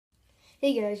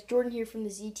Hey guys, Jordan here from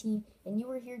the Z Team, and you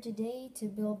are here today to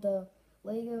build the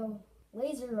Lego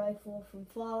laser rifle from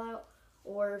Fallout,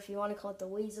 or if you want to call it the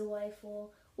Laser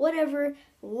rifle, whatever.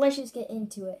 Let's just get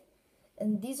into it.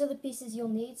 And these are the pieces you'll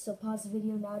need, so pause the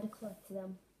video now to collect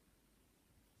them.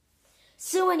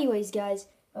 So anyways guys,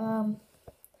 you're going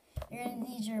to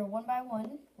need your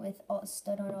 1x1 with a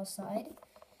stud on all side,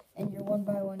 and your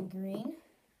 1x1 green,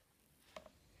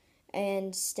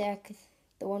 and stack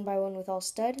the 1x1 with all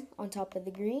stud on top of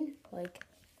the green, like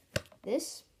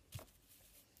this.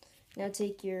 Now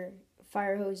take your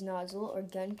fire hose nozzle or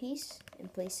gun piece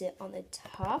and place it on the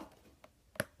top,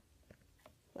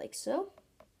 like so.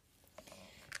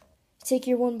 Take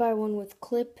your 1x1 with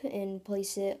clip and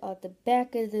place it at the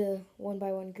back of the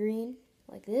 1x1 green,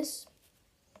 like this.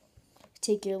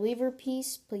 Take your lever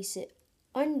piece, place it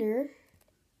under,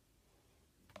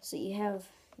 so you have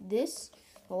this.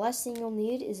 The last thing you'll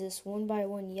need is this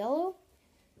 1x1 yellow,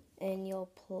 and you'll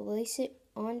place it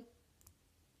on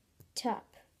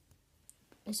top.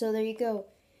 And so there you go,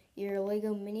 your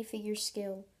Lego minifigure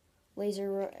scale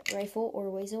laser rifle or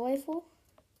laser rifle.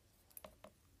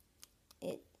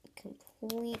 It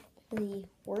completely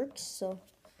works, so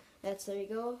there you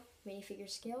go, minifigure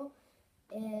scale.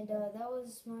 And that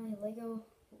was my Lego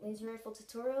laser rifle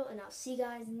tutorial, and I'll see you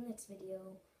guys in the next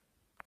video.